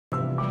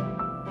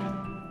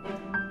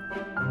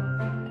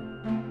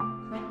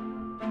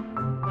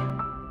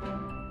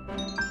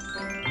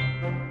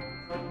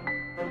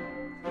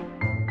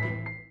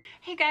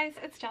Hey guys,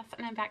 it's Jess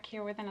and I'm back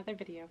here with another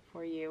video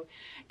for you.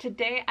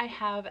 Today I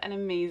have an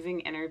amazing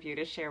interview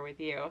to share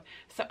with you.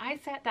 So I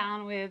sat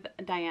down with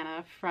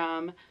Diana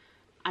from,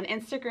 on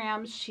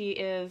Instagram, she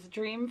is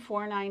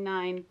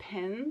Dream499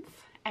 Pins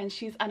and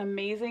she's an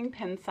amazing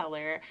pin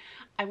seller.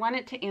 I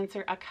wanted to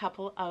answer a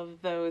couple of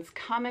those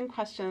common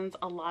questions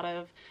a lot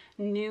of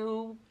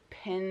new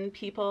pin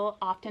people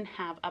often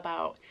have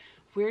about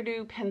where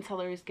do pin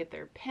sellers get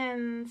their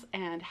pins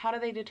and how do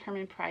they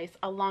determine price,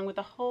 along with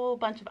a whole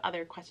bunch of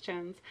other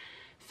questions.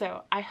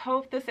 So I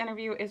hope this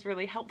interview is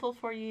really helpful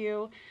for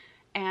you,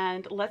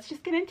 and let's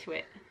just get into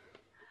it.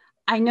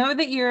 I know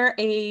that you're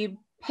a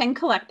pin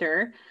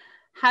collector.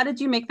 How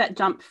did you make that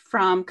jump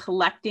from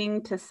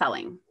collecting to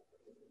selling?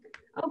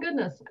 Oh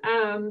goodness.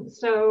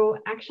 So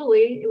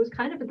actually it was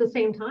kind of at the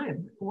same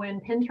time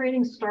when pin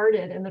trading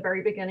started in the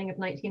very beginning of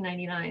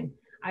 1999.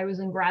 I was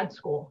in grad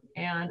school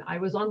and I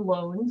was on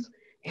loans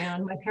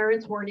and my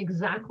parents weren't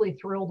exactly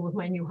thrilled with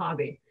my new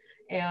hobby.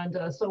 And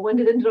so when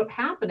it ended up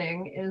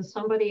happening is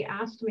somebody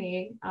asked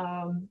me,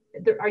 are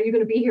you going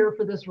to be here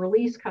for this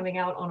release coming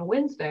out on a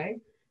Wednesday?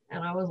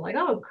 And I was like,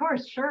 oh, of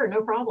course, sure,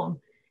 no problem.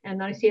 And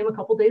then I see him a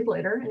couple days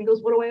later and he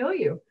goes, what do I owe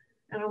you?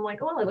 And I'm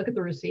like, well, I look at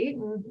the receipt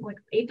and like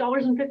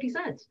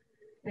 $8.50.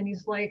 And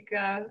he's like,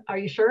 are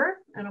you sure?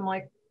 And I'm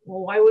like,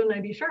 well, why wouldn't I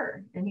be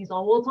sure? And he's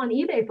all, well, it's on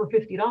eBay for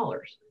 $50.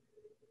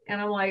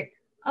 And I'm like,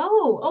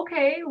 oh,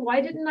 okay. Why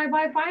didn't I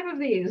buy 5 of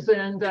these?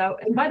 And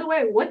by the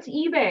way, what's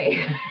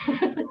eBay?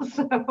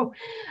 So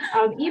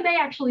eBay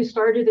actually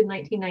started in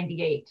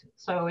 1998.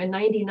 So in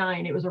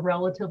 99, it was a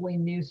relatively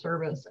new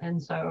service.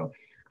 And so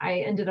I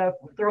ended up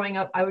throwing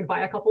up, I would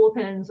buy a couple of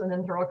pins and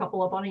then throw a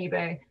couple up on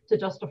eBay to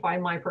justify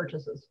my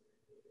purchases.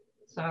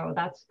 So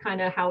that's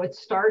kind of how it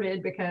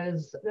started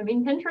because, I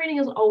mean, pin trading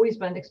has always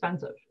been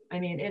expensive. I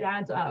mean, it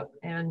adds up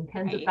and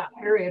pins at that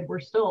period were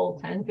still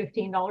 $10,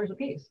 $15 a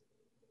piece.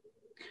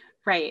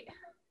 Right.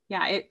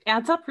 Yeah, it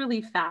adds up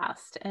really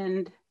fast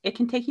and it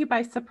can take you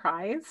by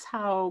surprise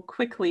how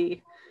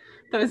quickly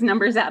those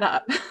numbers add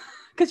up.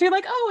 Because you're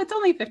like, oh, it's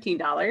only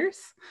 $15.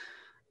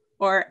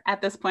 Or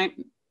at this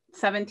point,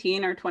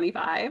 17 or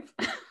 25.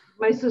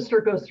 My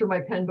sister goes through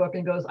my pen book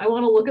and goes, I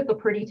want to look at the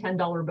pretty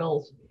 $10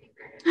 bills.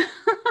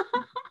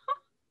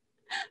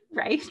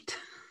 Right.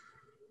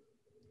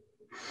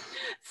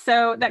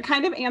 So that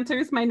kind of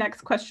answers my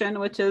next question,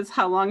 which is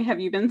how long have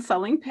you been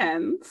selling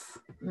pins?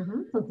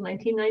 Since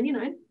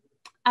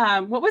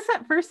 1999. What was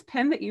that first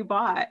pin that you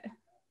bought?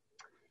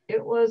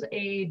 It was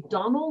a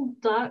Donald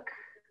Duck.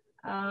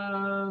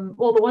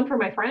 Well, the one for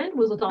my friend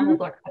was a Donald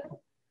Duck pin.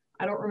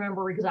 I don't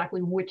remember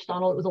exactly which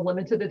Donald. It was a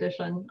limited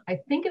edition. I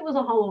think it was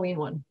a Halloween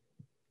one.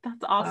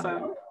 That's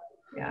awesome.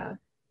 Yeah.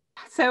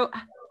 So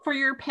for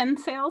your pin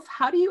sales,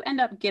 how do you end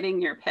up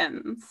getting your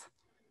pins?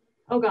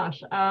 Oh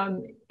gosh,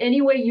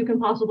 any way you can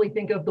possibly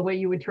think of the way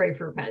you would trade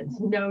for pins,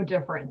 no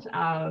different.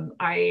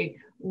 I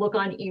look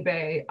on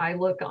eBay, I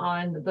look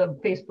on the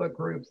Facebook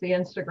groups, the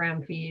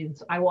Instagram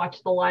feeds, I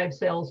watch the live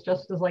sales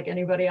just as like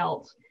anybody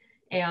else.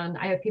 And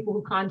I have people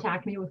who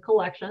contact me with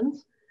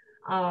collections.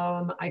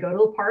 I go to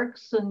the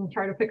parks and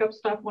try to pick up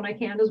stuff when I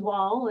can as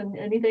well. And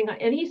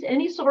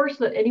any source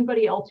that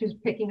anybody else who's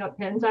picking up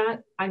pins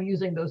at, I'm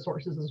using those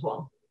sources as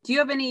well. Do you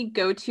have any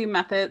go-to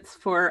methods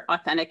for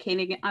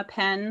authenticating a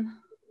pin?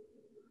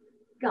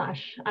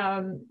 Gosh,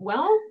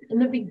 well, in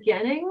the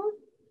beginning,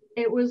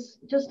 it was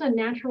just a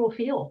natural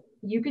feel.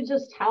 You could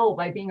just tell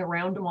by being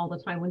around them all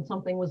the time when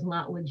something was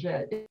not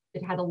legit.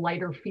 It had a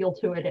lighter feel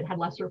to it. It had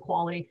lesser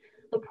quality.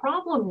 The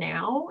problem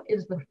now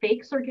is the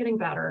fakes are getting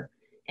better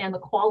and the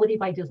quality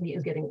by Dizney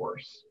is getting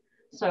worse.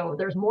 So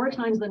there's more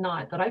times than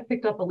not that I've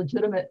picked up a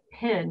legitimate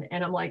pin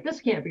and I'm like, this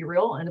can't be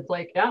real. And it's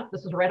like, yeah,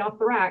 this is right off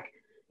the rack.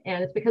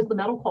 And it's because the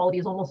metal quality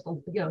is almost,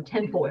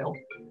 tinfoil.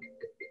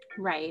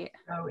 Right.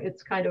 So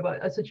it's kind of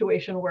a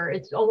situation where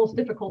it's almost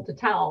difficult to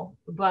tell,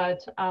 but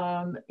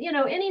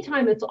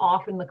anytime it's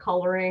off in the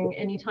coloring,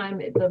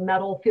 anytime the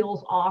metal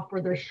feels off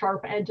where there's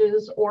sharp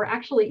edges, or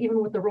actually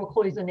even with the real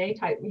cloisonné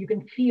type, you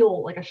can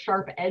feel like a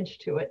sharp edge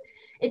to it.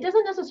 It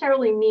doesn't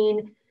necessarily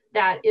mean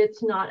that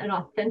it's not an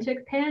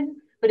authentic pin,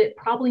 but it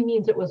probably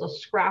means it was a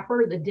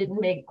scrapper that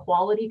didn't make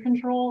quality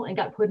control and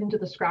got put into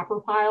the scrapper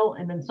pile,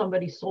 and then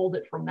somebody sold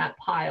it from that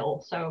pile.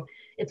 So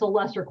it's a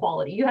lesser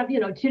quality. You have,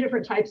 2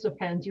 different types of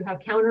pins. You have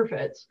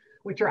counterfeits,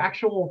 which are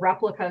actual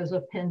replicas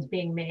of pins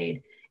being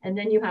made. And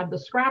then you have the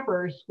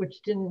scrappers,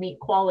 which didn't meet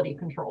quality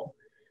control.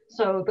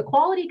 So the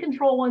quality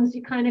control ones,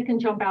 you kind of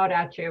can jump out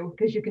at you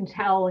because you can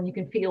tell and you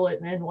can feel it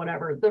and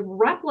whatever. The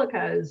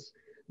replicas,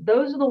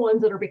 those are the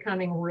ones that are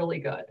becoming really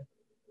good.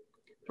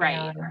 Right.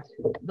 And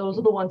those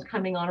are the ones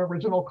coming on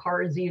original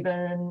cards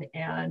even.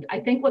 And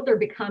I think what they're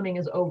becoming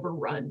is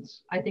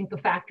overruns. I think the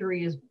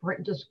factory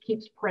just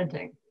keeps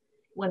printing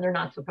when they're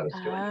not supposed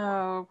to.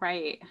 Oh,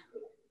 right.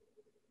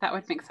 That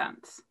would make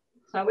sense.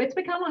 So it's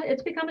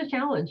become a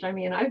challenge. I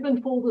mean, I've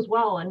been fooled as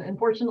well. And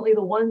unfortunately,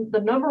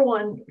 the number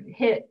one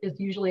hit is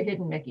usually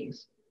hidden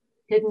Mickeys.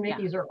 Hidden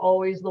Mickeys are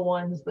always the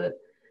ones that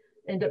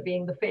end up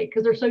being the fake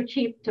because they're so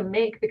cheap to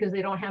make because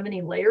they don't have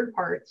any layered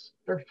parts.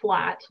 They're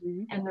flat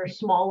and they're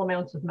small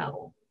amounts of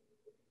metal.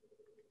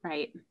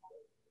 Right.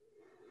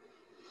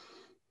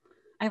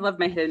 I love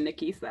my hidden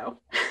Nickies though.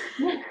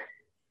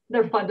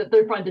 They're fun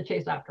to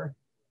chase after.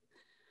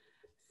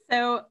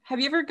 So have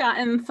you ever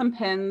gotten some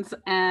pens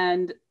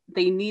and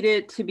they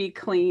needed to be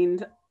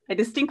cleaned? I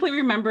distinctly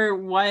remember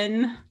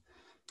one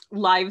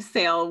live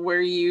sale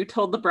where you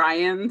told the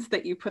Bryans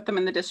that you put them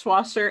in the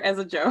dishwasher as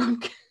a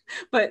joke.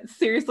 But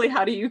seriously,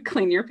 how do you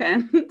clean your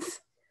pens?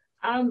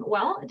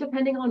 Well,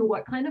 depending on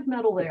what kind of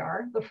metal they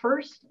are, the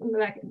first,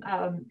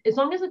 as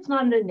long as it's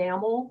not an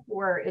enamel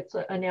where it's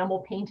an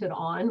enamel painted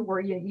on, where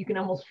you can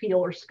almost feel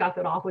or scuff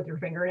it off with your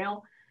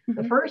fingernail,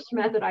 the first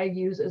method I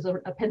use is a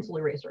pencil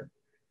eraser.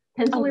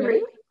 Pencil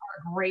erasers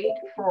are great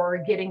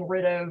for getting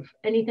rid of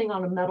anything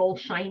on a metal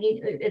shiny.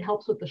 It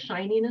helps with the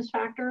shininess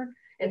factor.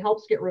 It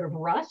helps get rid of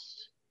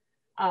rust.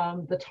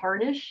 The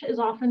tarnish is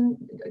often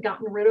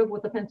gotten rid of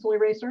with a pencil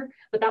eraser,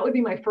 but that would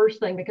be my first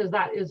thing because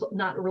that is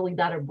not really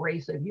that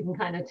abrasive. You can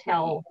kind of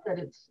tell that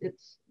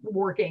it's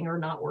working or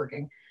not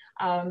working.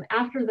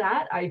 After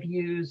that, I've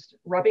used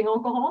rubbing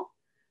alcohol.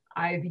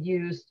 I've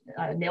used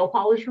nail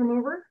polish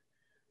remover.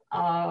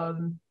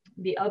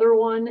 The other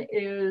one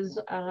is,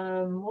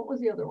 what was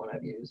the other one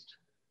I've used?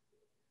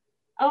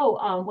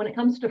 Oh, when it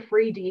comes to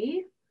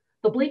 3D,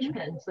 the bleach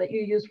pens that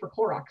you use for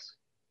Clorox.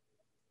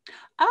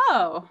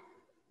 Oh.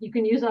 You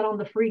can use that on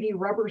the 3D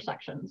rubber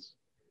sections.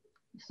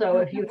 So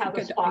if you have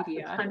a spot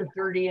that's kind of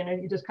dirty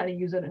and you just kind of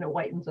use it and it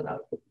whitens it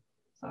up.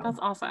 So. That's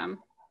awesome.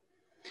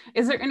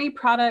 Is there any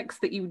products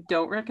that you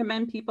don't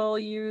recommend people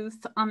use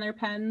on their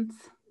pens?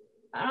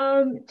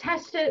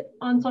 Test it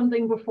on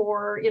something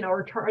before,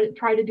 or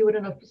try to do it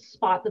in a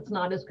spot that's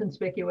not as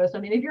conspicuous. I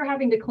mean, if you're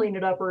having to clean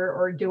it up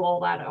or do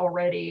all that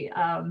already,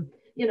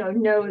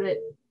 know that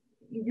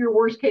your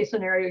worst case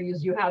scenario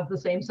is you have the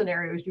same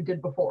scenarios you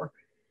did before.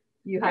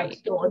 You have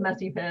still a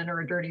messy pen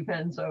or a dirty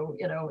pen. So,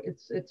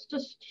 it's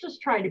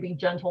just try to be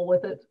gentle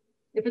with it.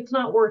 If it's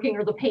not working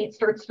or the paint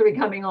starts to be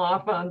coming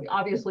off,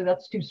 obviously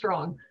that's too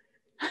strong.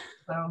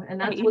 So,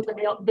 and that's what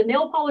the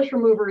nail polish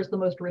remover is the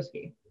most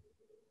risky.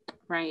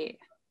 Right.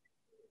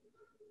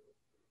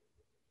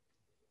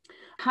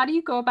 How do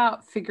you go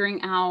about figuring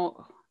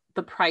out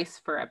the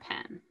price for a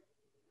pen?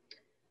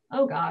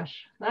 Oh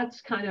gosh,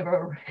 that's kind of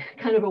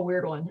a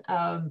weird one.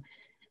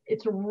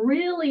 It's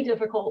really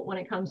difficult when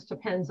it comes to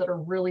pens that are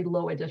really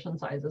low edition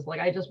sizes. Like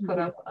I just put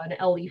up an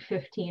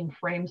LE15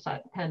 frame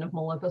set pen of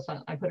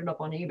Maleficent. I put it up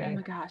on eBay. Oh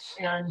my gosh.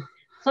 And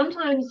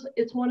sometimes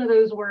it's one of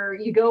those where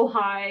you go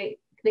high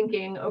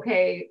thinking,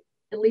 okay,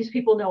 at least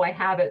people know I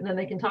have it, and then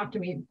they can talk to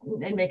me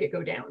and make it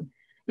go down.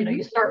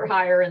 You start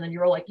higher and then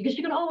you're like, because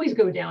you can always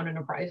go down in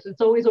a price.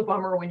 It's always a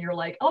bummer when you're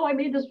like, oh, I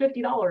made this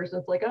 $50.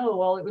 It's like, oh,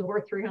 well, it was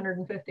worth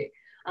 $350.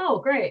 Oh,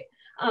 great.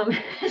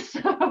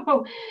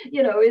 So,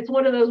 it's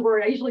one of those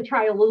where I usually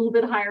try a little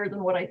bit higher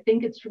than what I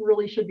think it's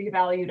really should be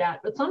valued at.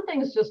 But some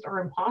things just are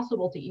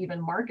impossible to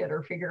even market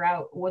or figure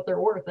out what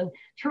they're worth. And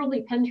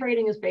truly, pen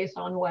trading is based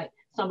on what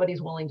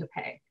somebody's willing to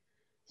pay.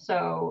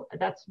 So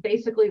that's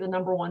basically the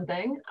number one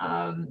thing.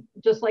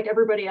 Just like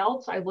everybody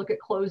else, I look at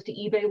closed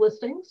eBay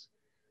listings.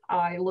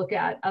 I look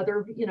at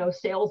other,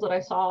 sales that I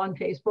saw on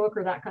Facebook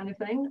or that kind of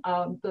thing.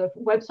 The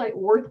website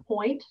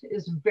WorthPoint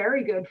is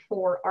very good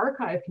for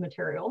archived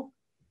material.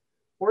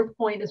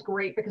 WorthPoint is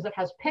great because it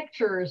has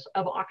pictures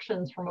of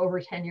auctions from over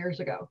 10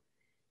 years ago.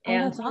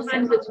 And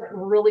sometimes it's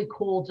really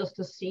cool just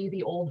to see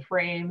the old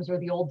frames or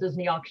the old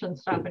Dizney auction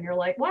stuff. And you're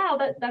like, wow,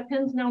 that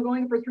pin's now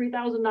going for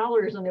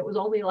 $3,000 and it was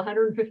only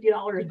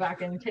 $150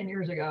 back in 10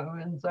 years ago.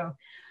 And so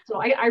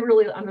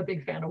I'm a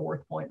big fan of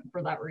WorthPoint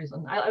for that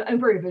reason.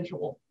 I'm very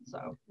visual.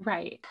 So.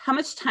 Right. How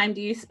much time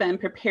do you spend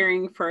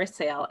preparing for a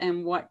sale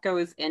and what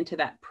goes into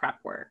that prep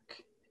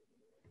work?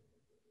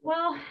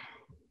 Well,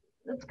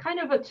 it's kind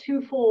of a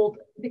twofold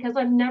because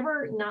I'm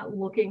never not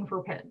looking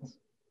for pens.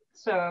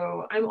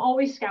 So I'm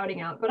always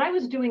scouting out, but I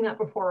was doing that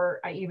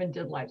before I even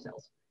did live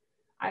sales.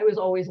 I was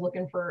always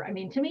looking for,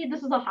 to me,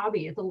 this is a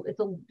hobby. It's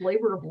a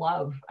labor of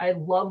love. I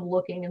love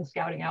looking and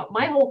scouting out.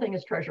 My whole thing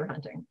is treasure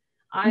hunting.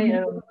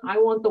 I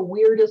want the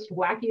weirdest,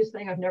 wackiest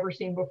thing I've never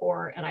seen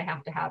before, and I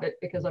have to have it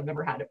because I've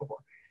never had it before.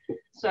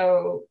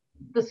 So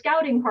the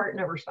scouting part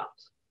never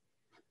stops.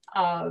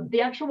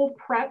 The actual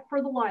prep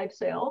for the live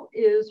sale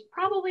is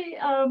probably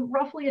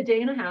roughly a day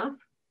and a half,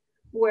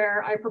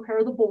 where I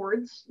prepare the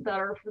boards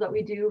that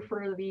we do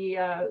for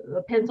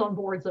the pins on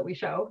boards that we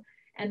show.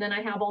 And then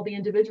I have all the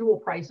individual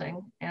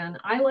pricing. And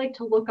I like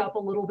to look up a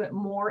little bit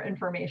more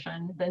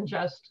information than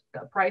just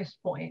a price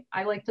point.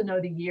 I like to know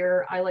the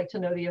year. I like to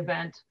know the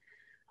event.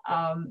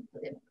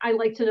 I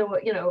like to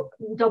know,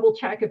 double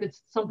check if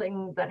it's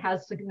something that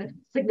has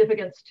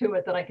significance to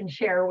it that I can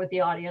share with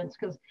the audience.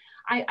 Because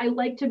I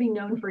like to be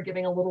known for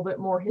giving a little bit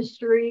more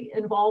history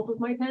involved with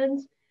my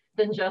pins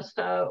than just,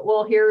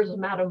 well, here's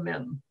Madam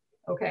Mim.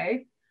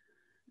 Okay,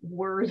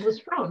 where is this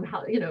from?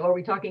 How, are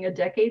we talking a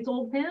decades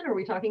old pen? Are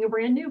we talking a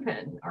brand new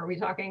pen? Are we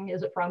talking,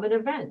 is it from an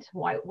event?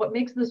 What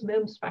makes this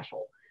Mim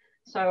special?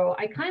 So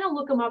I kind of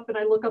look them up, and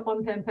I look up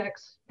on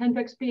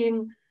Penpix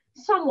being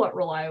somewhat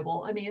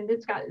reliable.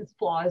 It's got its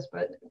flaws,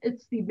 but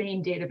it's the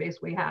main database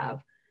we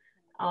have.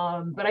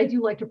 But I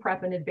do like to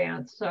prep in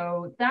advance.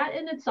 So that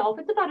in itself,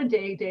 it's about a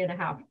day, day and a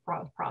half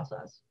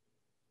process.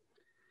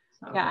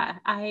 So. Yeah,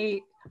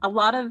 a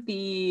lot of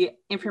the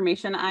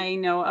information I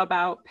know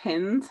about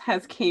pins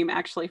has came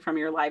actually from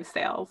your live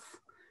sales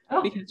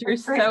because you're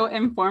so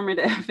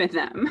informative in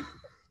them.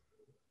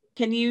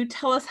 Can you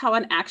tell us how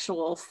an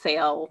actual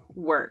sale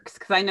works?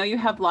 Because I know you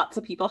have lots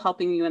of people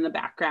helping you in the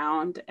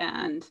background,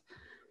 and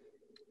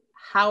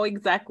how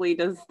exactly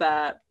does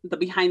the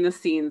behind the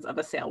scenes of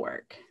a sale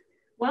work?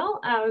 Well,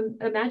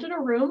 imagine a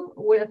room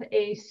with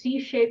a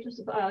C-shaped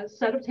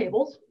set of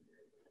tables.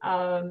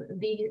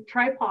 The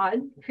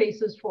tripod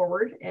faces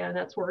forward, and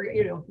that's where,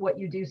 you know, what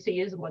you do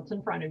see is what's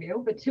in front of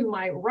you. But to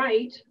my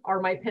right are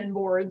my pin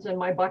boards and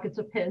my buckets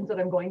of pins that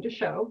I'm going to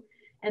show.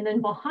 And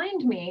then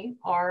behind me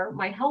are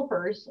my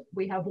helpers.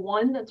 We have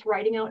one that's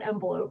writing out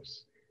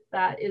envelopes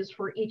that is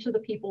for each of the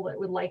people that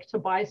would like to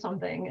buy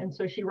something. And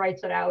so she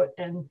writes it out,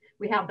 and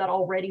we have that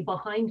already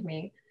behind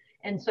me.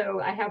 And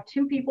so I have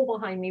two people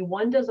behind me.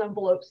 One does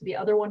envelopes, the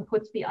other one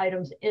puts the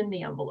items in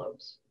the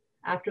envelopes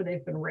after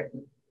they've been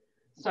written.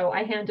 So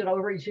I hand it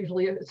over. It's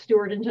usually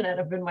Stuart and Jeanette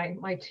have been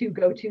my two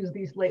go-tos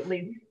these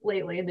lately,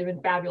 and they've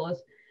been fabulous.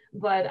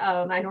 But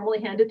I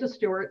normally hand it to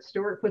Stuart.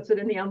 Stuart puts it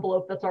in the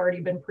envelope that's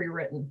already been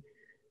pre-written.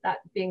 That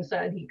being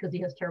said, because he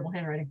has terrible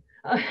handwriting.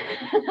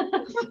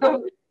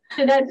 So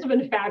Jeanette's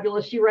been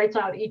fabulous. She writes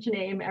out each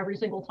name every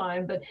single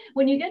time. But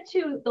when you get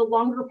to the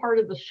longer part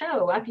of the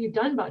show, after you've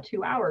done about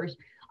 2 hours,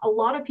 a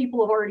lot of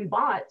people have already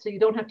bought, so you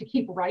don't have to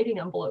keep writing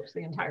envelopes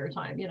the entire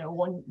time. You know,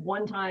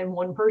 one time,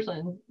 one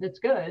person, it's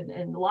good.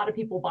 And a lot of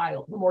people buy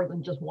more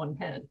than just one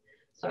pin.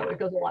 So it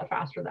goes a lot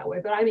faster that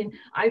way. But I mean,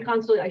 I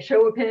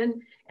show a pin,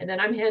 and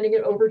then I'm handing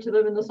it over to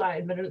them in the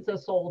side. The minute it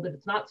says sold, if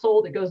it's not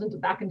sold, it goes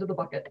back into the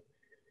bucket.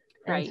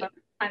 Right. And so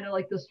kind of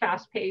like this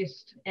fast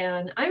paced.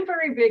 And I'm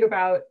very big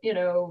about, you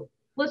know,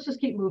 let's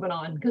just keep moving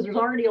on, because there's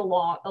already a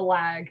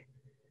lag.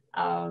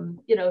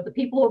 You know, the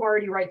people have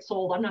already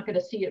sold. I'm not going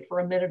to see it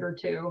for a minute or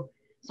two.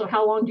 So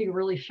how long do you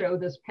really show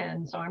this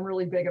pen? So I'm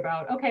really big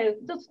about, okay,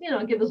 just, you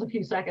know, give us a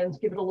few seconds,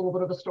 give it a little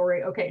bit of a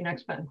story. Okay,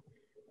 next pen.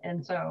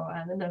 And so,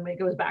 and then when it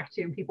goes back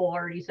to people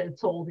already said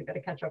sold, you got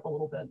to catch up a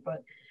little bit,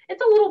 but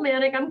it's a little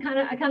manic.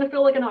 I kind of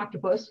feel like an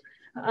octopus.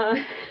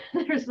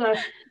 There's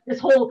this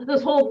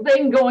whole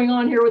thing going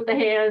on here with the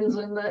hands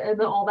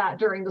and all that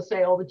during the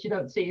sale that you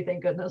don't see,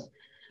 thank goodness.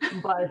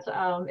 But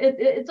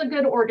it's a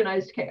good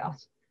organized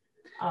chaos.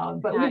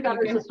 But we've got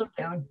our system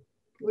down.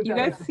 You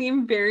guys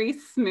seem very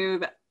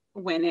smooth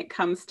when it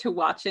comes to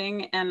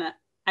watching, and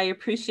I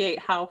appreciate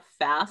how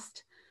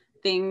fast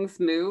things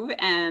move,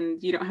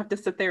 and you don't have to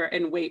sit there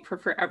and wait for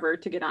forever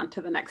to get on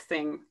to the next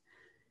thing,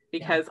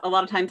 because a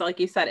lot of times, like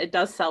you said, it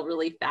does sell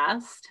really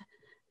fast,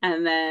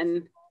 and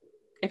then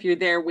if you're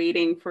there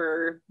waiting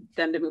for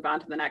them to move on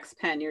to the next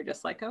pen, you're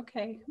just like,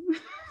 okay.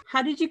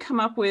 How did you come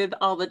up with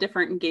all the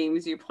different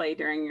games you play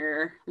during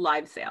your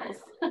live sales?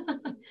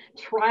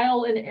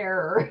 Trial and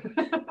error.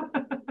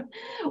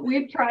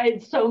 We've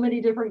tried so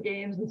many different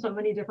games and so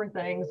many different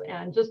things,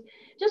 and just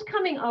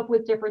coming up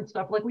with different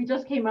stuff. Like we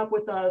just came up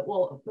with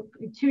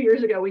 2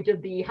 years ago, we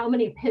did the how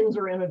many pins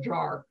are in a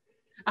jar.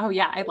 Oh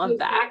yeah, I love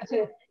that. Back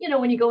to, you know,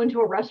 when you go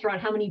into a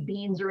restaurant, how many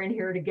beans are in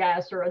here to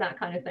guess, or that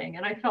kind of thing.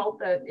 And I felt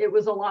that it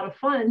was a lot of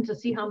fun to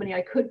see how many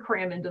I could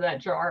cram into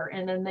that jar,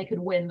 and then they could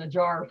win the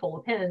jar full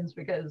of pins,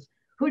 because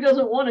who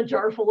doesn't want a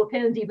jar full of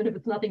pins, even if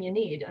it's nothing you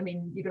need? I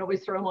mean, you can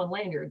always throw them on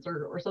lanyards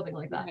or something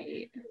like that.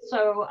 Right.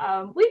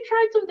 So we've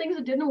tried some things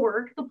that didn't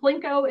work. The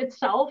Plinko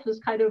itself is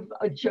kind of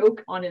a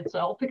joke on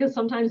itself, because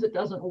sometimes it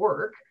doesn't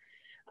work.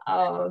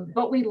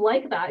 But we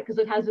like that because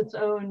it has its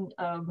own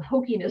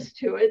hokiness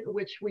to it,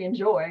 which we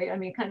enjoy. I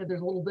mean, kind of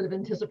there's a little bit of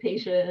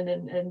anticipation,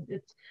 and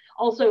it's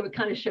also, it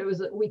kind of shows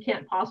that we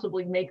can't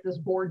possibly make this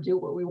board do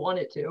what we want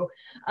it to.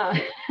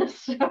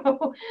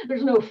 So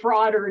there's no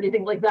fraud or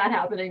anything like that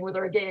happening with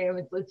our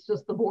game. It's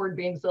just the board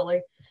being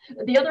silly.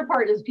 The other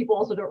part is people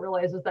also don't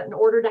realize is that in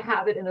order to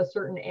have it in a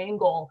certain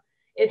angle,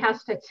 it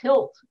has to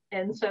tilt.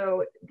 And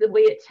so the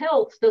way it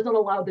tilts doesn't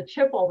allow the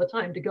chip all the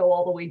time to go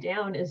all the way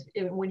down as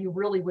when you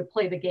really would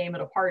play the game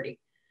at a party.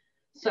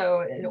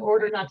 So in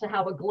order not to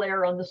have a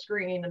glare on the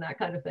screen and that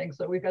kind of thing.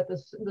 So we've got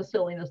the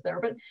silliness there,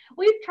 but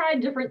we've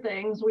tried different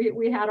things.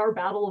 We had our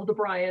Battle of the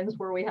Bryans,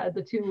 where we had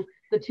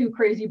the two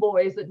crazy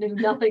boys that knew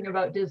nothing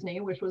about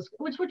Disney, which was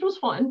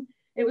fun.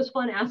 It was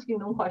fun asking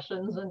them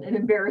questions and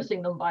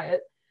embarrassing them by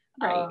it.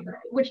 Right.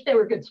 Which they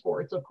were good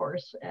sports, of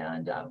course.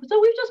 And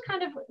so we've just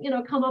kind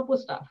of, come up with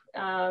stuff.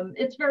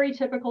 It's very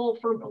typical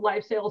for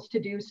live sales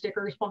to do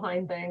stickers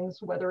behind things,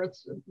 whether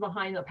it's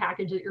behind a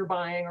package that you're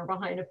buying or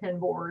behind a pin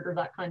board or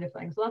that kind of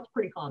thing. So that's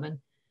pretty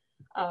common.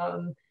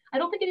 I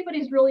don't think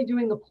anybody's really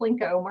doing the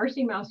Plinko.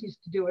 Marcy Mouse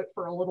used to do it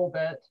for a little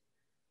bit,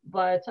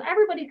 but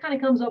everybody kind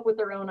of comes up with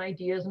their own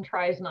ideas and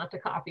tries not to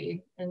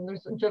copy. And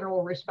there's a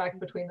general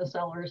respect between the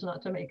sellers,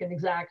 not to make an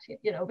exact,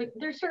 but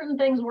there's certain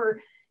things where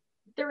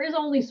there is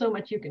only so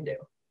much you can do.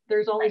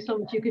 There's only so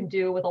much you can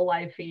do with a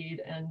live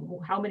feed, and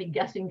how many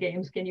guessing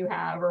games can you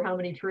have, or how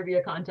many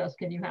trivia contests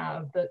can you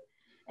have,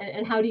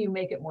 and how do you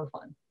make it more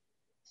fun?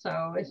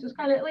 So it's just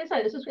kind of, like I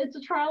said, it's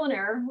a trial and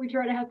error. We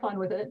try to have fun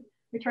with it.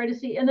 We try to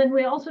see, and then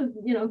we also,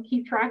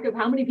 keep track of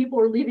how many people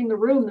are leaving the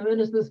room the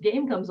minute this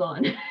game comes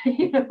on.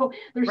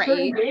 There's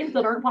certain games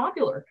that aren't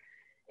popular,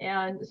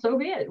 and so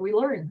be it. We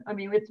learn. I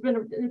mean, it's been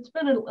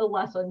a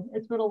lesson.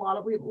 It's been a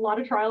lot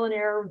of trial and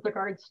error with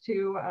regards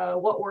to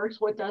what works,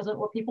 what doesn't,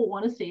 what people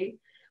want to see.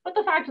 But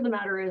the fact of the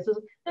matter is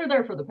they're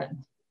there for the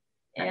pins,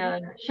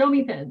 and show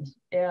me pins,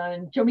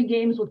 and show me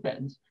games with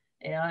pins,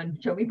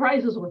 and show me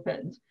prizes with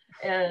pins.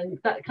 And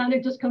that kind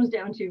of just comes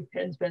down to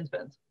pins, pins,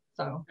 pins.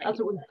 So that's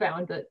what we've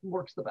found that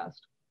works the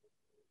best.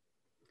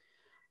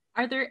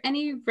 Are there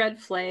any red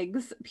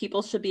flags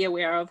people should be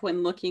aware of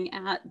when looking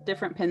at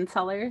different pin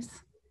sellers?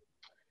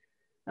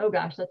 Oh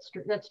gosh,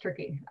 that's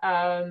tricky.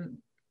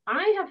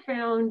 I have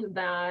found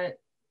that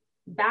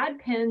bad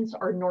pins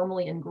are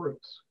normally in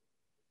groups.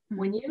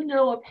 When you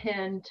know a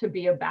pin to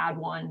be a bad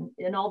one,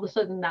 and all of a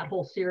sudden that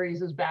whole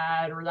series is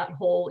bad, or that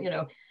whole,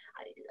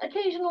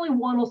 occasionally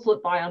one will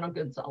slip by on a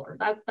good seller.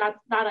 That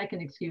I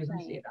can excuse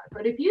and see that.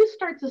 But if you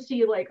start to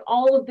see like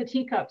all of the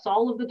teacups,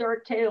 all of the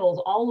dark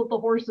tails, all of the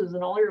horses,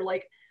 and all, you're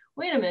like,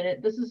 wait a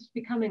minute, this is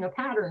becoming a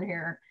pattern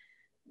here.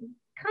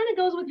 Kind of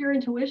goes with your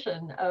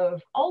intuition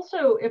of,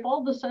 also, if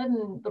all of a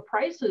sudden the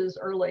prices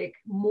are like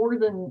more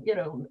than,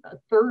 a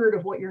third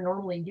of what you're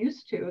normally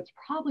used to, it's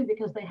probably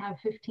because they have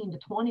 15 to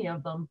 20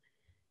 of them.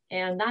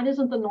 And that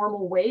isn't the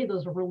normal way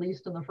those are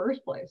released in the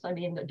first place. I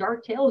mean, the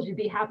dark tails, you'd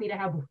be happy to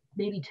have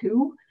maybe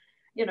 2.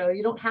 You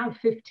don't have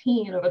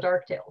 15 of a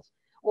dark tails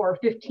or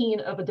 15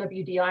 of a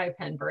WDI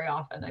pen very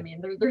often. I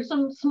mean, there's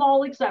some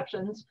small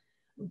exceptions,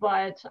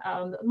 but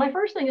my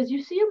first thing is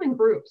you see them in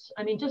groups.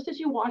 I mean, just as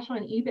you watch on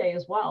eBay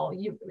as well,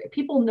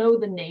 people know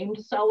the named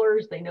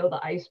sellers. They know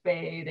the Ice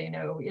Bay. They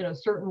know,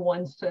 certain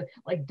ones to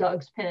like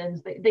Doug's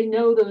pens. They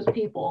know those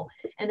people,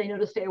 and they know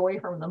to stay away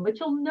from them. But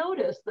you'll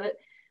notice that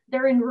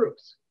they're in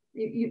groups.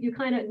 You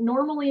kind of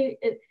normally,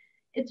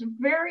 it's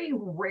very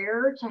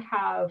rare to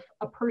have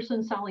a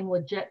person selling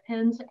legit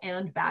pins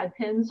and bad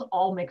pins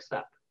all mixed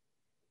up.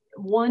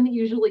 One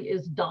usually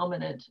is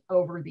dominant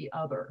over the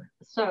other.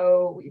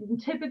 So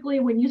typically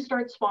when you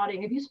start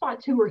spotting, if you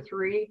spot 2 or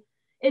 3,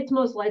 it's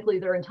most likely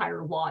their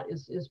entire lot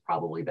is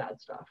probably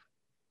bad stuff.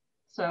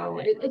 So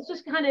it's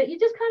just kind of, you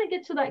just kind of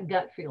get to that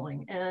gut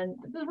feeling. And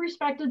the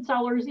respected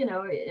sellers,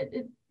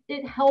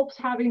 it helps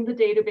having the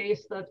database,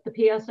 the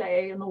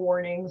PSA and the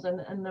warnings and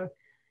the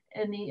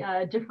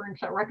different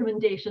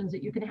recommendations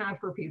that you can have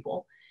for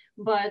people.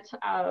 But,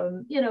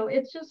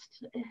 it's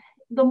just,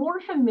 the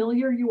more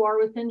familiar you are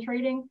with pin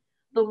trading,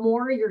 the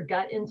more your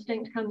gut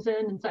instinct comes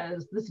in and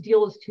says, this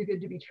deal is too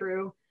good to be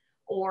true,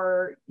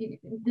 or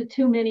the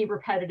too many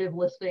repetitive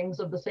listings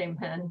of the same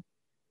pin.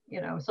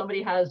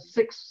 Somebody has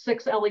six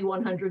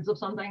LE100s of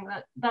something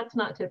that's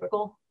not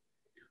typical.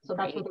 So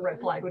that's where the red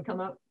flag would come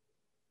up.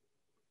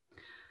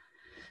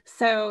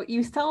 So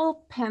you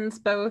sell pins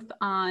both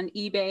on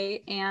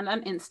eBay and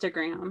on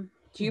Instagram.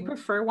 Do you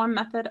prefer one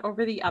method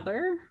over the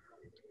other?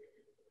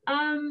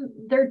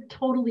 They're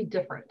totally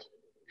different.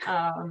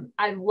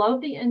 I love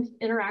the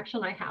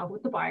interaction I have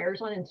with the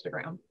buyers on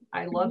Instagram.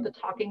 I love the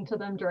talking to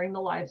them during the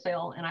live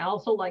sale. And I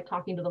also like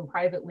talking to them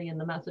privately in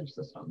the message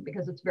system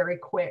because it's very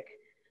quick.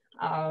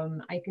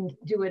 I can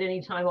do it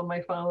anytime on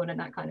my phone and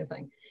that kind of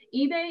thing.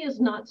 eBay is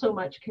not so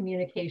much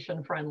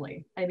communication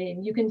friendly. I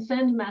mean, you can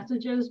send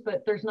messages,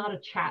 but there's not a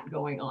chat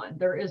going on.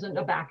 There isn't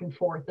a back and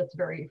forth that's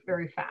very,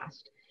 very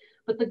fast.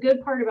 But the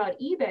good part about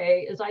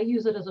eBay is I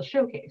use it as a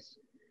showcase.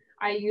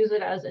 I use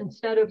it as,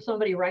 instead of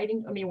somebody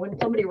writing, I mean, when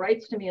somebody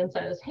writes to me and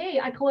says, hey,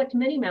 I collect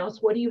Minnie Mouse,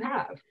 what do you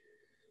have?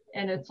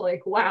 And it's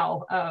like,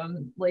 wow,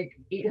 like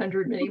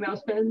 800 Minnie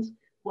Mouse pins.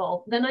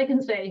 Well, then I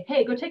can say,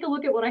 hey, go take a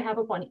look at what I have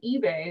up on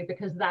eBay,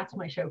 because that's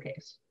my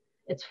showcase.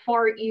 It's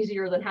far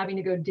easier than having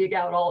to go dig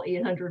out all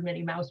 800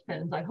 Minnie Mouse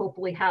pins. I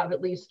hopefully have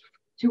at least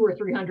 200 or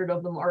 300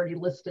 of them already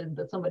listed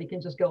that somebody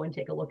can just go and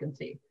take a look and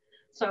see.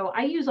 So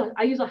I use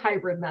a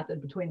hybrid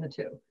method between the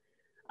two.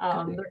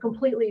 They're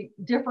completely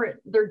different.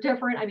 They're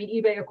different. I mean,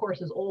 eBay, of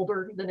course, is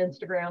older than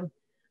Instagram.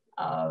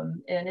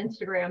 And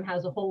Instagram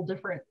has a whole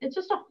different, it's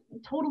just a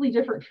totally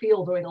different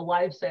feel doing a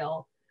live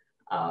sale.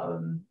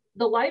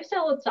 The live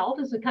sale itself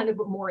is a kind of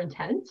more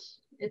intense.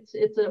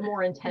 It's a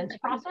more intense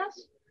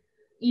process.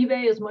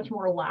 eBay is much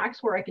more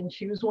lax, where I can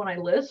choose when I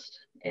list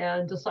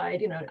and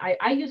decide,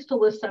 I used to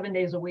list 7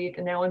 days a week,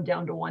 and now I'm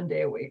down to 1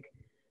 day a week.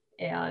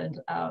 And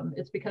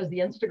it's because the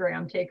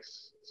Instagram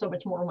takes so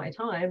much more of my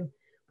time.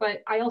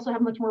 But I also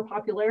have much more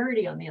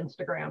popularity on the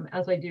Instagram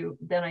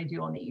than I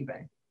do on the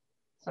eBay.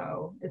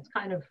 So it's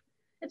kind of,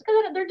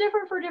 they're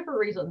different for different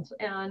reasons.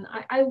 And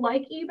I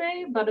like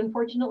eBay, but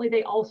unfortunately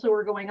they also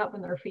are going up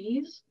in their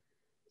fees.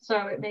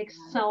 So it makes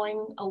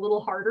selling a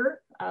little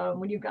harder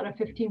when you've got a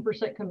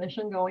 15%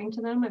 commission going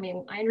to them. I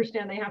mean, I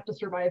understand they have to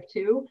survive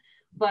too,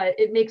 but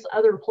it makes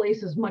other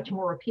places much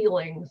more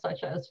appealing,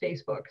 such as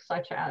Facebook,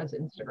 such as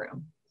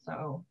Instagram.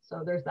 So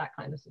there's that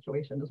kind of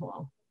situation as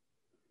well.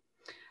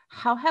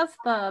 How has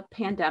the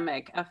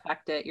pandemic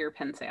affected your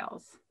pin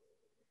sales?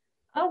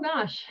 Oh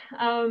gosh.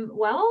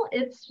 Well,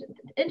 it's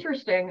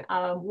interesting.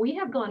 We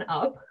have gone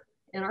up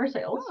in our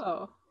sales.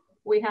 Oh.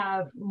 We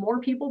have more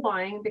people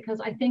buying because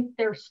I think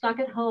they're stuck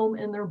at home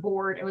and they're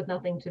bored and with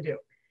nothing to do.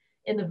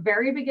 In the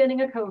very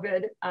beginning of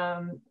COVID,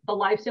 the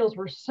live sales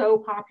were so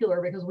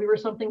popular because we were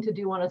something to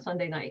do on a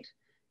Sunday night.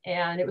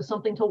 And it was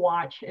something to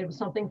watch. It was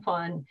something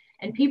fun.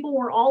 And people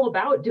were all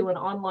about doing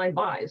online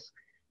buys.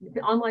 The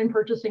online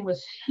purchasing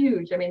was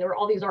huge. I mean, there were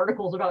all these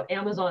articles about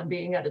Amazon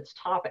being at its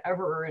top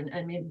ever. And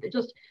I mean, it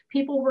just,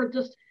 people were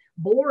just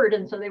bored.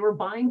 And so they were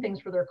buying things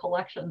for their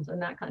collections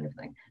and that kind of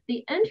thing.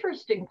 The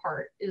interesting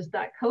part is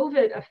that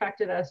COVID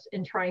affected us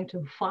in trying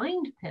to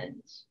find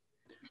pins.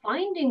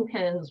 Finding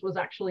pins was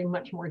actually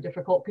much more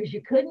difficult because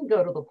you couldn't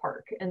go to the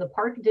park, and the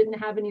park didn't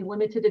have any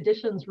limited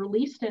editions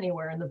released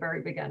anywhere in the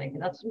very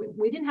beginning.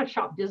 We didn't have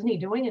Shop Dizney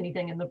doing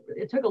anything, and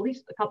it took at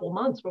least a couple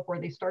months before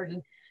they started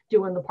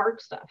doing the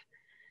park stuff.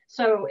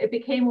 So it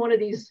became one of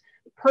these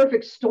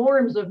perfect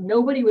storms of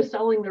nobody was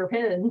selling their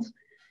pins,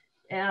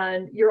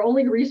 and your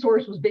only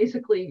resource was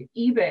basically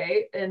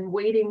eBay and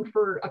waiting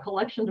for a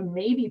collection to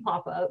maybe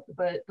pop up.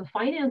 But the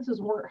finances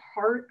weren't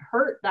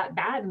hurt that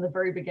bad in the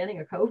very beginning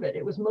of COVID.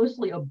 It was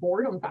mostly a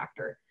boredom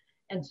factor.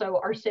 And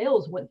so our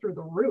sales went through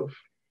the roof.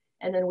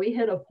 And then we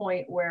hit a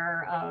point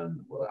where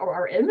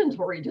our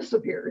inventory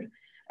disappeared.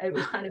 It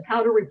was kind of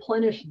how to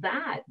replenish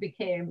that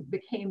became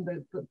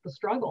the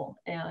struggle.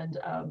 And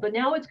but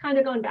now it's kind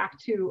of gone back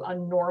to a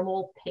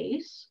normal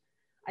pace.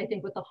 I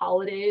think with the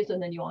holidays,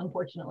 and then you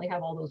unfortunately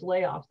have all those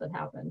layoffs that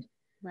happened.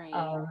 Right.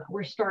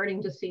 We're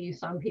starting to see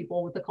some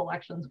people with the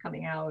collections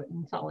coming out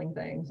and selling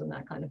things and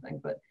that kind of thing.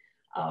 But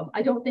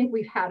I don't think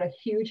we've had a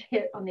huge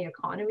hit on the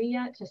economy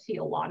yet to see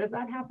a lot of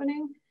that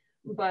happening.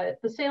 But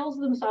the sales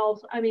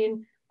themselves, I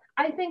mean,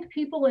 I think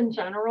people in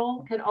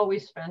general can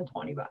always spend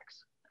 20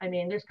 bucks. I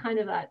mean, there's kind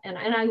of that, and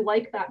I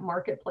like that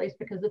marketplace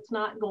because it's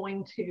not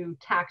going to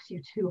tax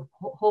you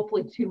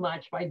hopefully too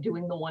much by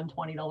doing the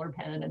 $120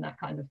 pen and that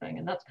kind of thing.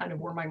 And that's kind of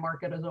where my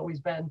market has always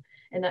been,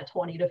 in that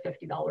 $20 to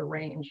 $50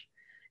 range.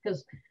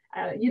 Because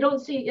you don't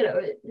see, you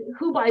know,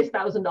 who buys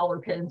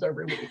 $1,000 pins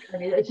every week? I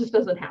mean, it just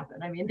doesn't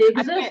happen. I mean, they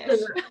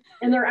exist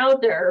and they're out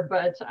there,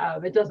 but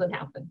it doesn't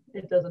happen.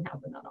 It doesn't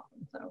happen that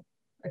often. So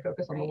I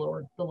focus on the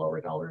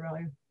lower dollar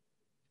value.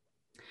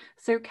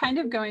 So kind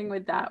of going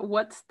with that,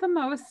 what's the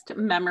most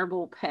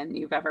memorable pin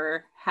you've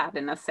ever had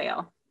in a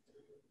sale?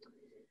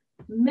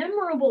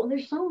 Memorable,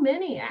 there's so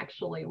many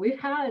actually. We've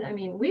had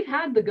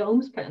the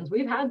Gomes pins.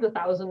 We've had the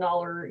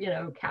 $1,000, you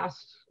know,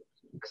 cast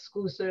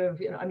exclusive,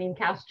 you know, I mean,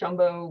 cast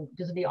jumbo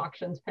Disney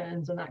auctions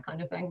pins and that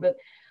kind of thing. But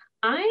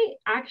I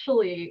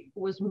actually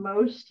was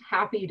most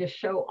happy to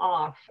show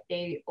off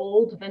a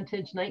old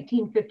vintage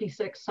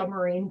 1956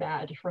 submarine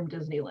badge from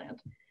Disneyland.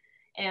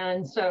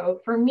 And so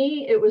for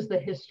me, it was the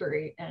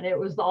history, and it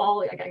was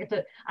all,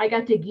 I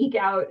got to geek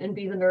out and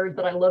be the nerd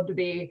that I love to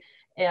be,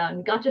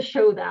 and got to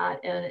show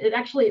that. And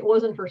it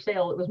wasn't for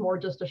sale. It was more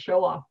just a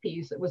show off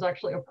piece. It was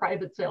actually a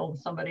private sale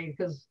to somebody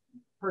because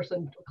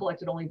person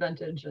collected only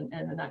vintage, and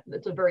that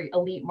it's a very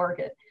elite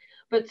market.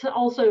 But to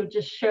also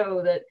just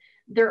show that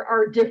there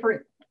are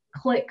different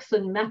clicks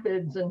and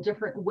methods and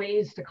different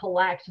ways to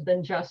collect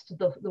than just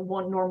the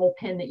one normal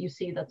pin that you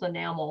see that's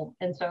enamel.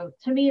 And so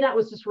to me, that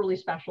was just really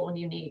special and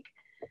unique.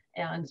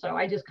 And so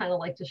I just kind of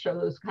like to show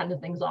those kind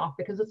of things off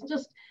because it's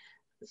just,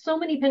 so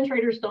many pin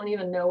traders don't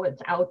even know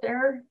what's out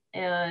there,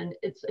 and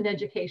it's an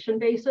education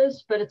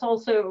basis, but it's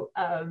also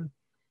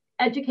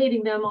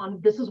educating them on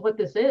this is what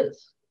this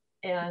is.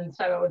 And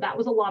so that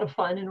was a lot of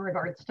fun in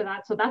regards to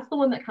that. So that's the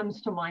one that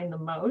comes to mind the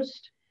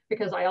most,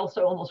 because I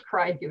also almost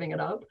cried giving it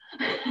up.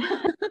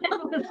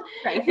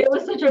 It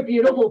was such a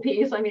beautiful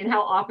piece. I mean,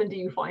 how often do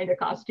you find a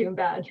costume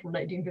badge from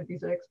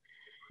 1956?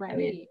 Right. I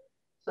mean,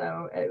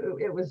 so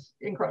it was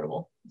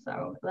incredible.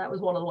 So that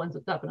was one of the ones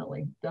that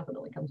definitely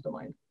comes to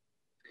mind.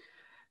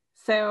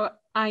 So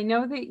I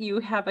know that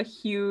you have a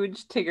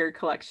huge Tigger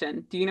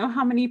collection. Do you know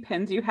how many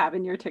pins you have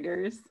in your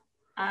Tiggers?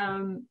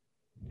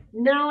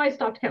 No, I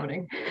stopped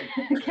counting.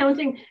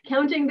 counting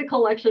the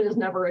collection is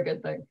never a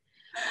good thing.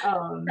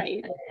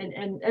 Right.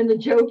 And the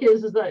joke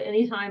is that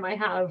anytime I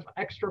have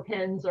extra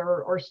pins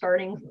or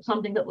starting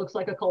something that looks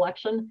like a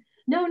collection,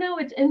 no,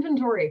 it's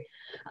inventory.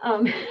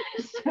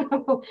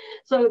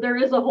 So there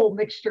is a whole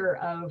mixture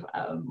of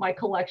my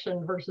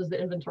collection versus the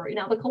inventory.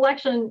 Now the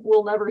collection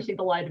will never see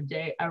the light of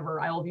day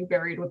ever. I will be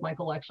buried with my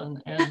collection,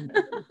 and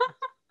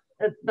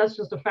that's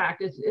just a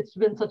fact. It's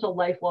been such a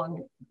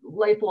lifelong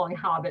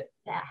habit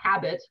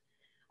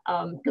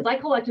because I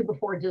collected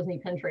before Disney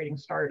pin trading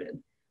started,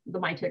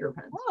 my Tigger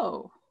pins.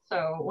 Oh.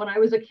 So when I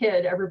was a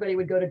kid, everybody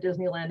would go to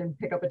Disneyland and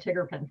pick up a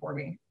Tigger pin for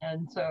me.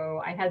 And so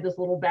I had this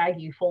little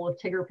baggie full of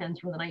Tigger pins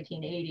from the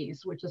 1980s,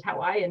 which is how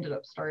I ended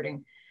up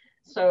starting.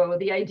 So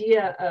the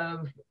idea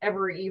of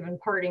ever even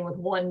parting with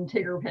one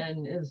Tigger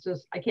pin is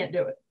just, I can't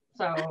do it.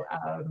 So,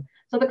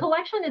 so the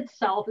collection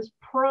itself is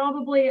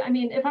probably, I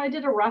mean, if I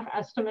did a rough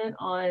estimate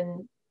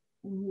on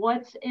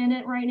what's in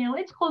it right now,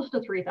 it's close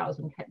to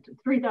 3,000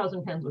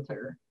 pins with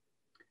Tigger.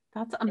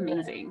 That's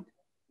amazing.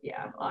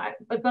 Yeah,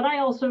 but I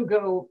also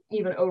go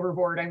even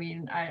overboard. I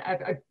mean,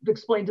 I've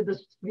explained to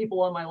this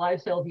people on my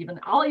live sales,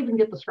 I'll even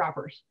get the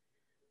scrappers.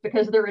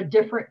 because they're a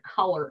different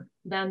color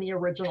than the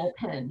original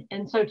pen.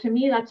 And so to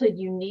me, that's a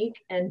unique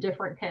and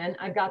different pen.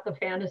 I've got the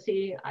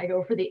fantasy, I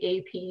go for the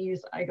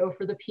APs, I go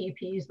for the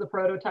PPs, the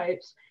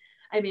prototypes.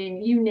 I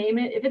mean, you name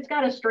it. If it's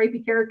got a stripy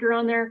character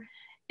on there,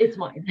 it's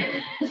mine.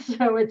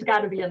 So it's got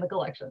to be in the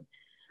collection.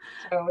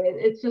 So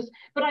it's just,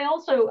 but I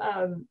also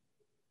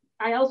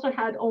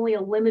had only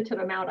a limited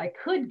amount I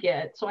could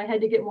get. So I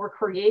had to get more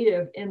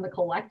creative in the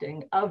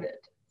collecting of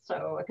it.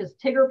 So, because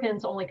Tigger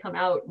pins only come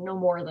out no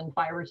more than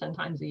 5 or 10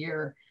 times a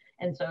year.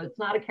 And so it's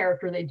not a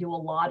character they do a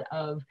lot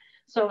of.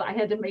 So I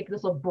had to make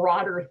this a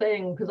broader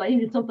thing because I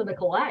needed something to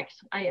collect.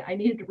 I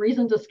needed a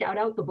reason to scout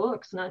out the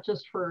books, not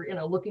just for,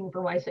 looking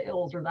for my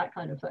sales or that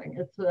kind of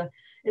thing.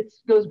 It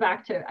goes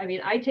back to, I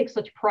mean, I take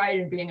such pride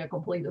in being a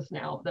completist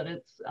now that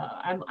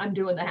I'm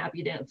doing the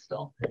happy dance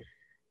still.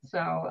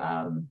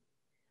 So,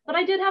 but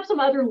I did have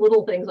some other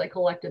little things I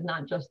collected,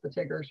 not just the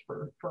Tiggers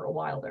for a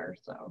while there.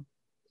 So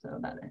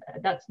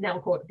that's now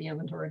quote the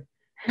inventory.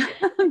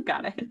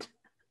 Got it.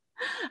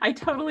 I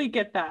totally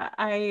get that.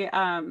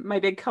 My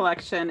big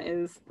collection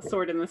is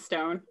Sword in the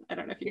Stone. I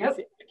don't know if you can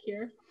see it back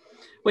here,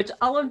 which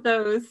all of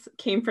those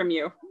came from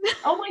you.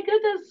 Oh my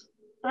goodness.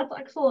 That's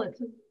excellent.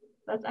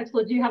 That's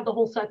excellent. Do you have the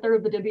whole set there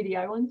of the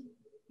WDI ones?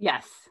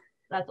 Yes.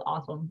 That's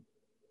awesome.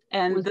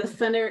 And the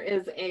center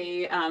is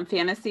a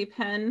fantasy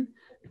pen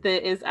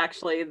that is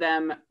actually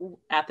them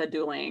at the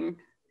dueling,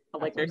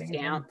 like their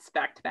stamps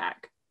back to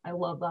back. I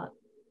love that.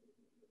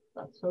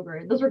 That's so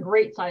great. Those are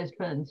great sized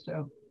pens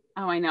too.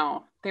 Oh, I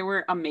know. They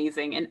were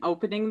amazing. And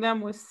opening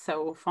them was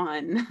so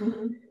fun.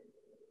 Mm-hmm.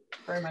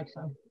 Very much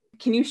so.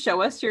 Can you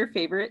show us your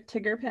favorite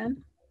Tigger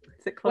pen?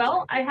 Is it close?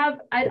 Well,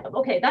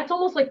 okay, that's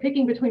almost like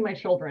picking between my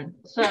children.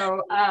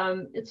 So,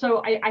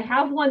 I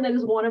have one that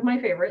is one of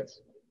my favorites.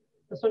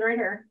 This one right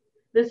here.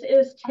 This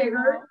is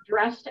Tigger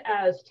dressed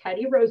as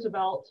Teddy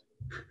Roosevelt,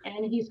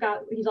 and he's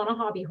on a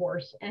hobby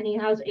horse, and he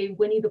has a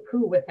Winnie the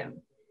Pooh with him.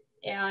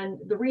 And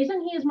the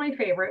reason he is my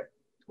favorite,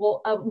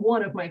 well,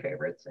 one of my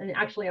favorites, and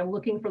actually I'm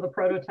looking for the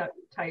prototype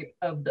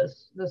of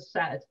this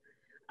set,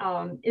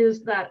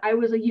 is that I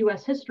was a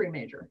U.S. history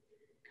major.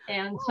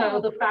 And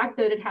so the fact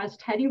that it has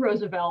Teddy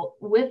Roosevelt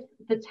with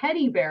the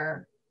teddy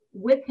bear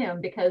with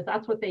him, because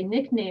that's what they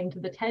nicknamed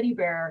the teddy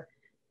bear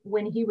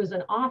when he was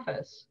in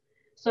office.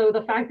 So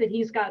the fact that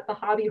he's got the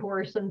hobby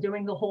horse and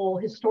doing the whole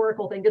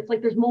historical thing, it's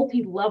like there's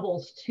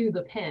multi-levels to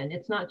the pen.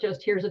 It's not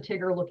just here's a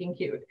Tigger looking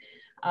cute.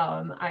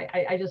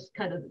 I just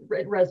kind of,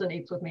 it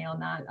resonates with me on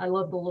that. I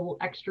love the little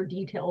extra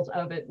details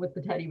of it with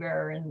the teddy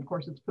bear, and of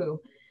course it's Pooh.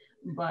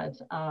 But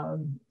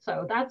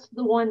so that's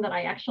the one that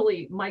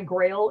my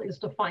grail is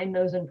to find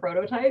those in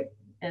prototype,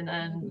 and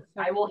then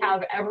I will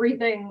have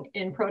everything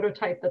in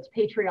prototype that's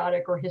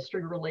patriotic or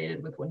history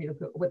related with Winnie the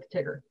Pooh, with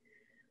Tigger.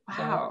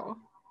 Wow.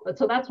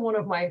 So that's one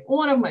of my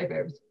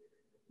favorites.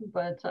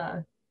 But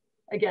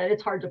again,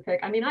 it's hard to pick.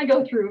 I mean, I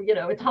go through,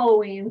 it's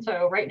Halloween,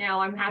 so right now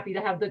I'm happy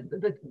to have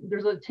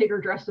there's a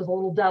Tigger dressed as a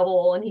little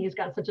devil, and he's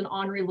got such an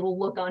ornery little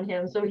look on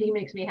him, so he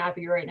makes me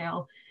happy right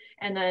now.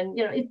 And then,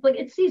 it's like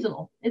it's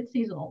seasonal.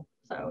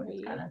 So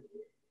it's kind of,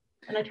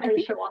 and I try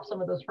to show off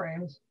some of those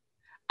frames.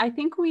 I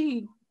think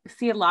we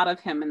see a lot of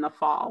him in the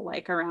fall,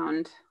 like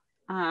around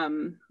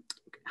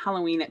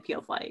Halloween, it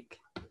feels like.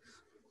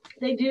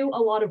 They do a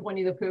lot of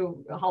Winnie the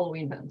Pooh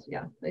Halloween pens.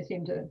 Yeah, they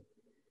seem to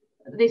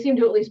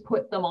at least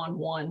put them on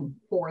one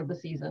for the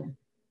season.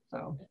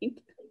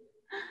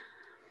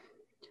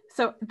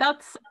 So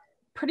that's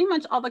pretty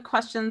much all the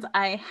questions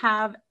I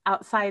have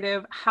outside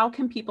of how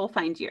can people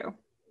find you?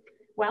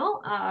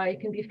 Well, it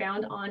can be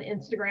found on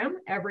Instagram.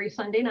 Every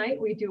Sunday night,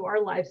 we do our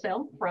live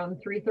sale from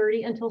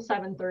 3:30 until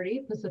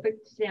 7:30 Pacific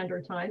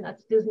Standard Time.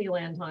 That's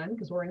Disneyland time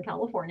because we're in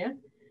California.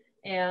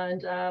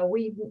 And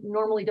we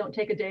normally don't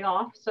take a day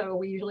off, so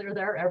we usually are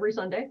there every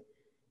Sunday.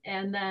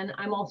 And then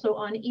I'm also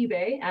on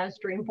eBay as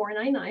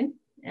Dream499.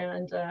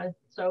 And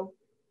so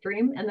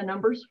Dream and the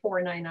numbers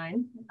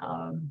 499.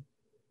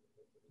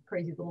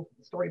 Crazy little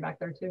story back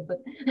there too, but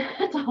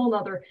it's a whole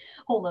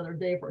nother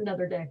day for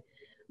another day.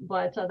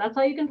 But that's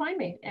how you can find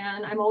me.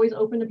 And I'm always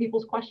open to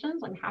people's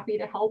questions. I'm happy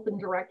to help and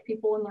direct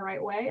people in the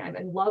right way.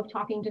 I love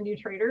talking to new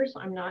traders.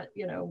 I'm not,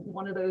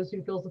 one of those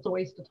who feels it's a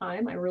waste of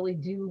time. I really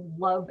do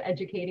love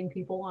educating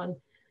people on,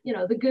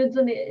 the goods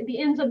and the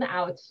ins and the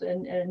outs,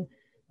 and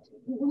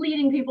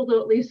leading people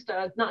to at least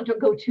not to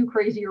go too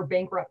crazy or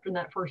bankrupt in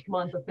that first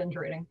month of pin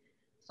trading.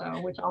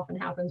 So, which often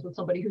happens with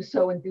somebody who's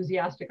so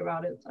enthusiastic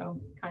about it. So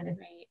kind of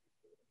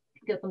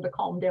get them to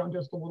calm down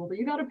just a little bit.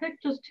 You got to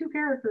pick just 2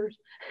 characters.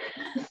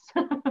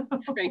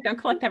 Right, don't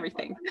collect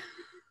everything.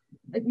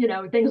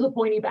 Things with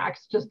pointy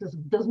backs just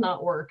does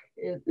not work.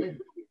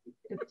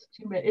 It's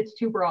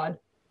too broad.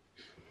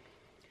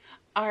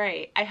 All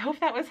right, I hope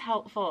that was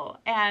helpful.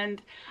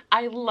 And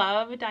I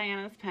love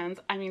Diana's pens.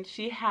 I mean,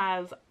 she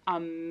has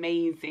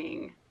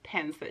amazing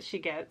pens that she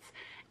gets,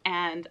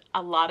 and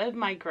a lot of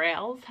my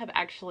grails have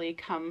actually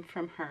come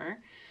from her.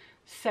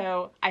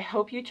 So I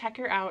hope you check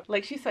her out.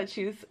 Like she said,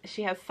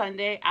 she has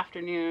Sunday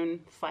afternoon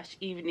 /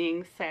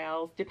 evening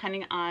sales,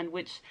 depending on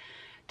which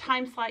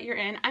time slot you're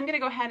in. I'm going to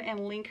go ahead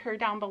and link her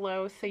down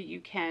below so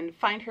you can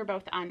find her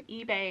both on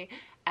eBay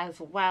as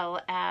well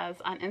as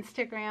on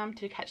Instagram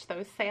to catch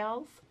those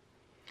sales.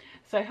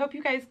 So I hope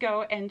you guys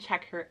go and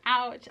check her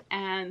out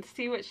and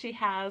see what she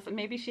has.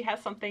 Maybe she has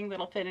something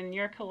that'll fit in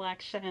your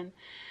collection.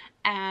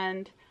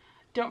 And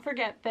don't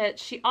forget that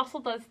she also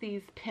does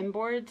these pin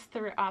boards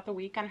throughout the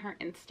week on her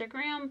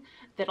Instagram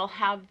that'll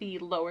have the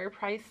lower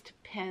priced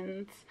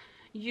pins,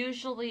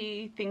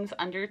 usually things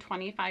under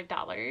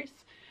 $25.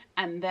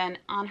 And then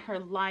on her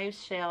live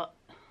sale,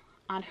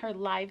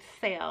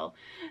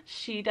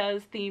 she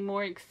does the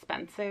more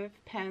expensive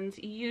pins,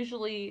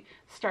 usually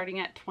starting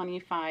at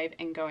 $25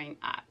 and going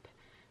up.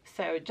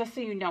 So just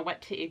so you know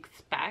what to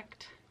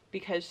expect,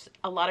 because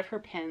a lot of her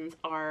pins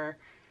are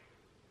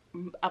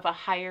of a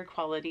higher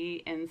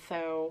quality, and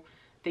so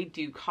they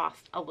do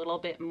cost a little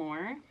bit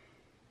more,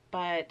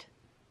 but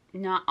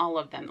not all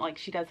of them. Like,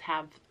 she does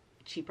have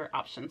cheaper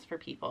options for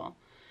people.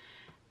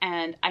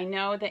 And I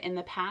know that in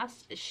the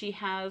past she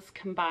has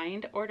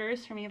combined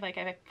orders for me. Like,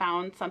 I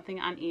found something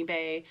on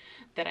eBay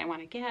that I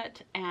want to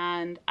get,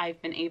 and I've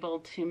been able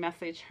to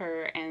message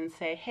her and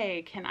say,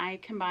 hey, can I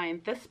combine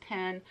this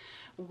pin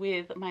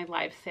with my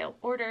live sale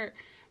order?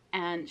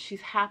 And she's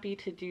happy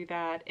to do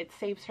that. It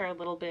saves her a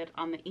little bit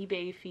on the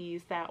eBay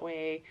fees that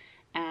way,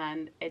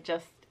 and it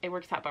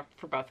works out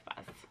for both of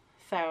us.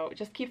 So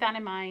just keep that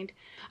in mind.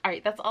 All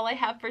right, that's all I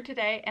have for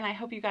today, and I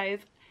hope you guys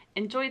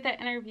enjoyed that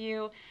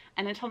interview.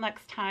 And until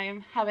next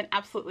time, have an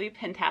absolutely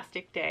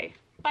fantastic day.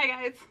 Bye,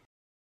 guys.